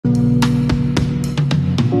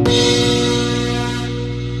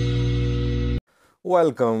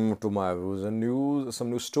Welcome to my views and news.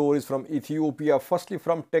 Some new stories from Ethiopia. Firstly,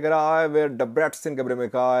 from Tigray, where Debretsion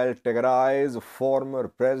Gebremichael Tigray's former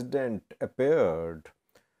president appeared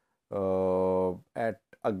at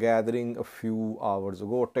a gathering a few hours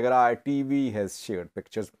ago. Tigray TV has shared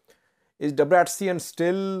pictures. Is Debretsion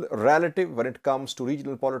still relative when it comes to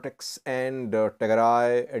regional politics and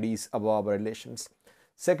Tigray-Addis Ababa relations?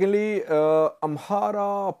 Secondly,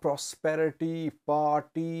 Amhara Prosperity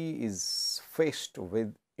Party is faced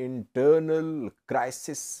with internal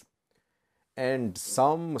crisis, and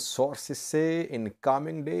some sources say in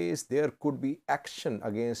coming days there could be action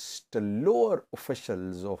against lower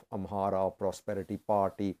officials of Amhara Prosperity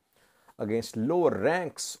Party, against lower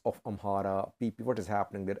ranks of Amhara PP. What is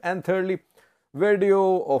happening there? And thirdly,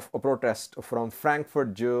 video of a protest from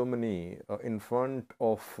Frankfurt, Germany, in front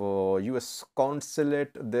of US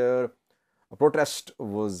consulate there. A protest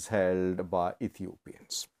was held by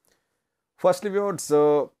Ethiopians. Firstly, viewers,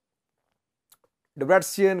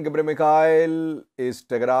 Debretsion Gebremichael is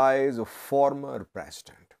Tigray's former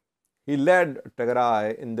president. He led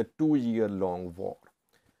Tigray in the 2-year-long war.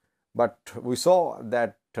 But we saw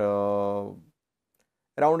that around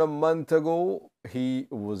a month ago, he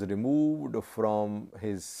was removed from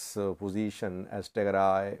his position as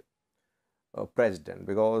Tigray president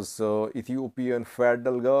because Ethiopian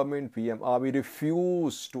federal government, PM Abiy,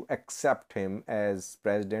 refused to accept him as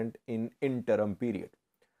president in interim period.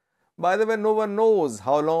 By the way, no one knows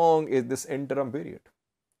how long is this interim period.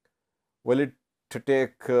 Will it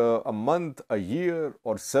take a month, a year,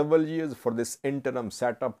 or several years for this interim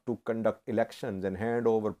setup to conduct elections and hand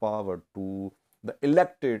over power to the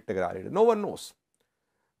elected Tigray leader? No one knows.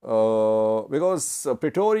 Because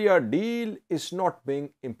Pretoria deal is not being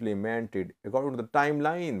implemented according to the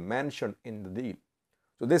timeline mentioned in the deal.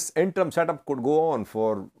 So this interim setup could go on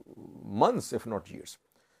for months, if not years.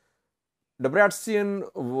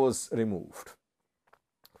 Debretsion was removed.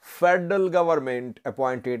 Federal government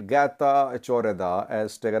appointed Gata Choreda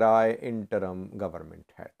as Tigray interim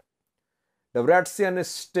government head. Debretsion is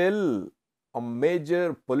still a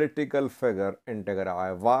major political figure in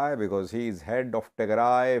Tigray. Why? Because he is head of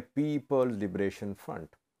Tigray People's Liberation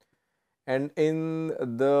Front. And in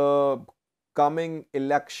the coming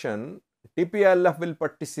election, TPLF will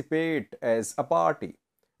participate as a party.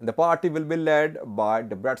 And the party will be led by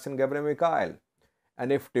Debretsion Gebremichael.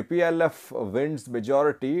 And if TPLF wins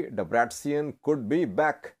majority, Debretsion could be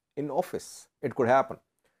back in office. It could happen.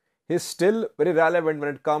 He's still very relevant when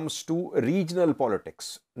it comes to regional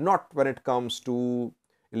politics, not when it comes to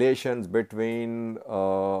relations between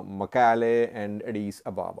Mekelle and Addis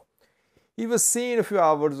Ababa. He was seen a few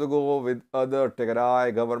hours ago with other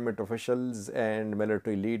Tigray government officials and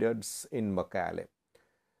military leaders in Mekelle.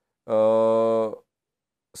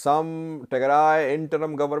 Some Tigray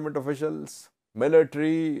interim government officials,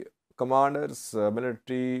 military commanders,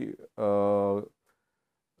 military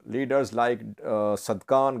leaders like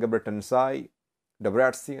Sadkan Gebretensai,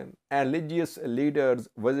 Debretsion, and religious leaders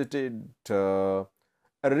visited a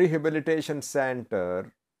rehabilitation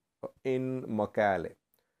center in Mekelle.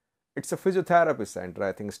 It's a physiotherapy center,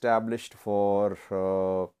 I think, established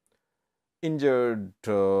for injured,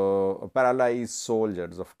 paralyzed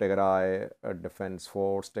soldiers of Tigray Defense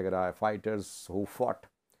Force, Tigray fighters who fought,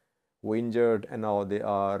 who injured, and now they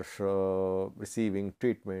are receiving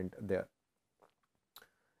treatment there.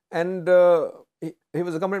 And he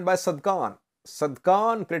was accompanied by Sadkan.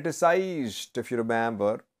 Sadkan criticized, if you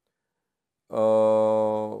remember,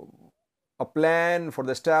 a plan for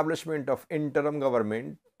the establishment of interim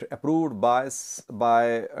government approved by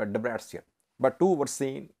Debretsion. But two were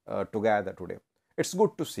seen together today. It's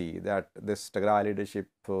good to see that this Tigray leadership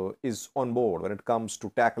is on board when it comes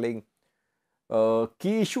to tackling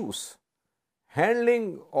key issues.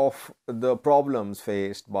 Handling of the problems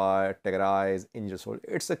faced by Tigray's injured soldiers,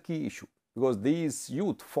 it's a key issue because these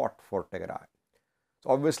youth fought for Tigray.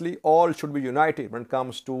 So obviously, all should be united when it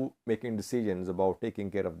comes to making decisions about taking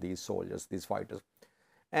care of these soldiers, these fighters.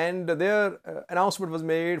 And their announcement was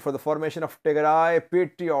made for the formation of Tigray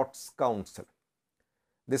Patriots Council.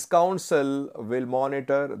 This council will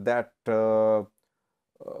monitor that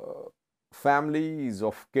families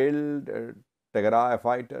of killed Tigray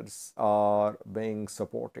fighters are being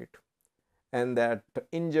supported and that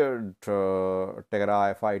injured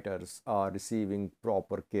Tigray fighters are receiving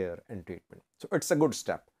proper care and treatment. So it's a good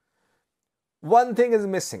step. One thing is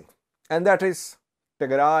missing, and that is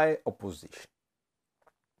Tigray opposition.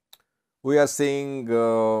 We are seeing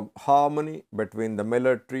harmony between the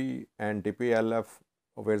military and TPLF.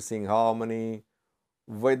 We're seeing harmony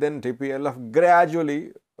within TPLF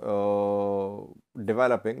gradually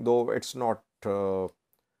developing, though it's not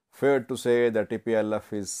fair to say that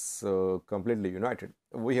TPLF is completely united.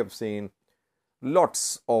 We have seen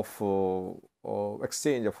lots of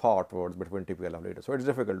exchange of hot words between TPLF leaders. So it's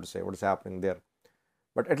difficult to say what is happening there.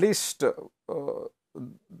 But at least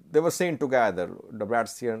they were seen together. The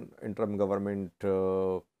Debretsion interim government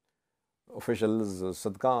officials,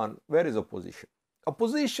 Sadkan. Where is opposition?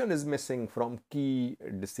 Opposition is missing from key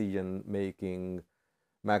decision-making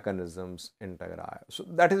mechanisms in Tigray. So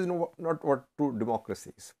that is not what true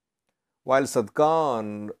democracy is. While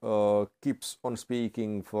Sadkan keeps on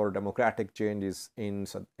speaking for democratic changes in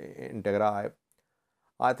Tigray,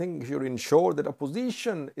 I think we should ensure that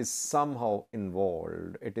opposition is somehow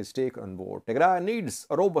involved. It is taken on board. Tigray needs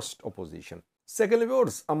a robust opposition. Secondly,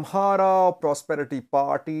 viewers, Amhara Prosperity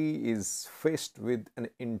Party is faced with an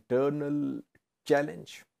internal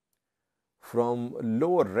challenge from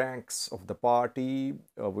lower ranks of the party.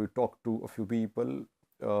 We talked to a few people.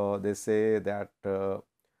 They say that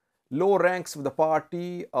lower ranks of the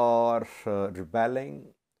party are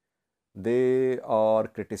rebelling. They are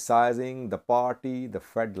criticizing the party, the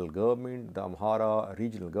federal government, the Amhara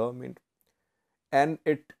regional government. And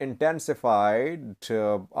it intensified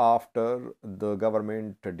after the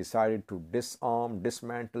government decided to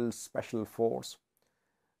dismantle special force.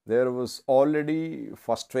 There was already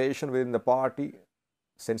frustration within the party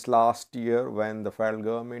since last year when the federal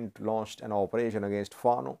government launched an operation against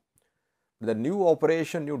Fano. The new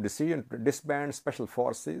operation, new decision to disband special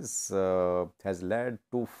forces has led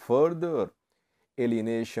to further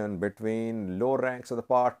alienation between lower ranks of the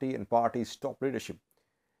party and party's top leadership.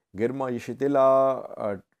 Girma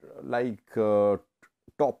Yeshitila,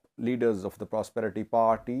 top leaders of the Prosperity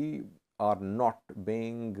Party, are not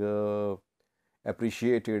being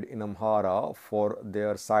appreciated in Amhara for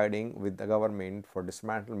their siding with the government for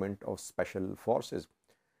dismantlement of special forces.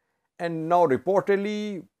 And now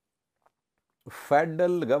reportedly,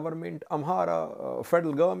 federal government, Amhara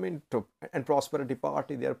federal government and Prosperity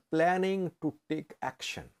Party, they are planning to take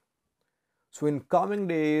action. So in coming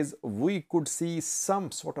days, we could see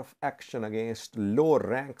some sort of action against lower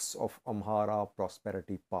ranks of Amhara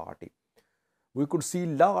Prosperity Party. We could see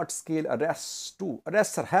large-scale arrests too.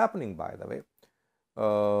 Arrests are happening, by the way.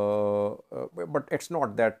 But it's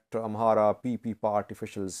not that Amhara PP party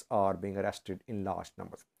officials are being arrested in large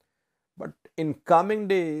numbers. But in coming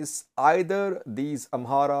days, either these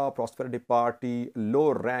Amhara Prosperity Party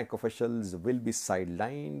lower rank officials will be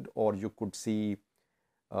sidelined, or you could see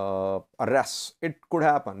arrests. It could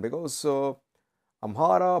happen because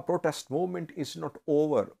Amhara protest movement is not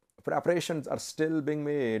over. Preparations are still being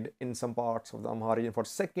made in some parts of the Amhara region for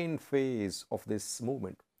second phase of this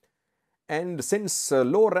movement. And since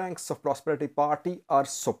lower ranks of Prosperity Party are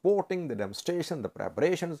supporting the demonstration, the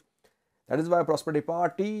preparations, that is why Prosperity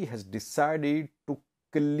Party has decided to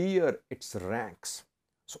clear its ranks.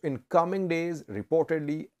 So in coming days,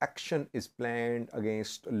 reportedly, action is planned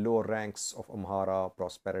against lower ranks of Amhara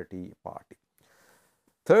Prosperity Party.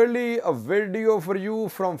 Thirdly, a video for you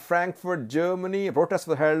from Frankfurt, Germany. Protests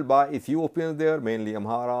were held by Ethiopians there, mainly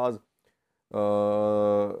Amharas.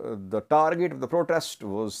 The target of the protest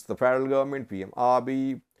was the federal government, PM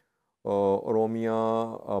Abiy,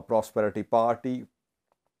 Oromia Prosperity Party.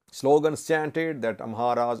 Slogans chanted that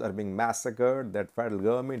Amharas are being massacred, that federal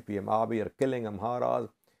government, PM Abiy, are killing Amharas.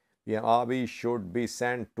 PM Abiy should be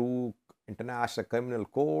sent to International Criminal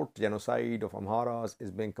Court. Genocide of Amharas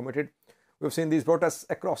is being committed. We've seen these protests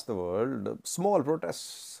across the world, small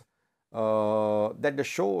protests that just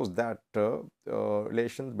shows that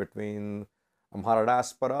relations between Amhara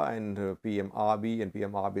diaspora and PM Abiy and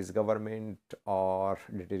PM Abiy's government are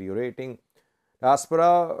deteriorating.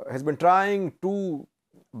 Diaspora has been trying to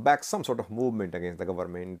back some sort of movement against the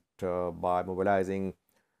government by mobilizing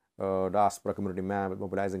diaspora community members,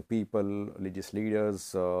 mobilizing people, religious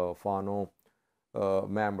leaders, Fano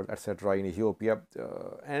members, etc. in Ethiopia.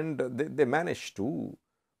 And they managed to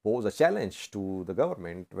pose a challenge to the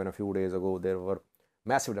government when a few days ago there were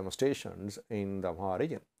massive demonstrations in the Amhara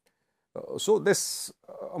region. So this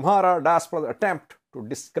Amhara diaspora attempt to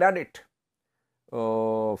discredit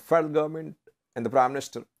federal government and the Prime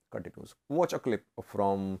Minister continues. Watch a clip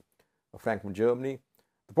from Frankfurt, Germany.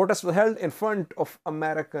 The protests were held in front of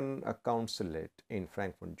American consulate in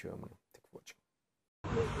Frankfurt, Germany. Thank you for watching.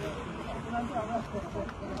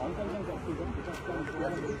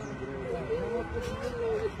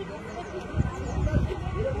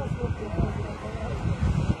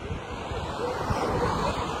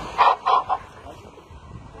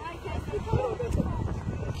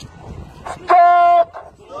 Stop!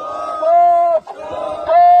 Stop!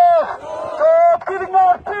 Stop! Stop killing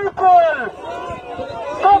our people!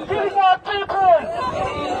 Stop killing our people!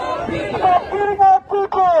 Stop killing our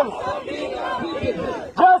people!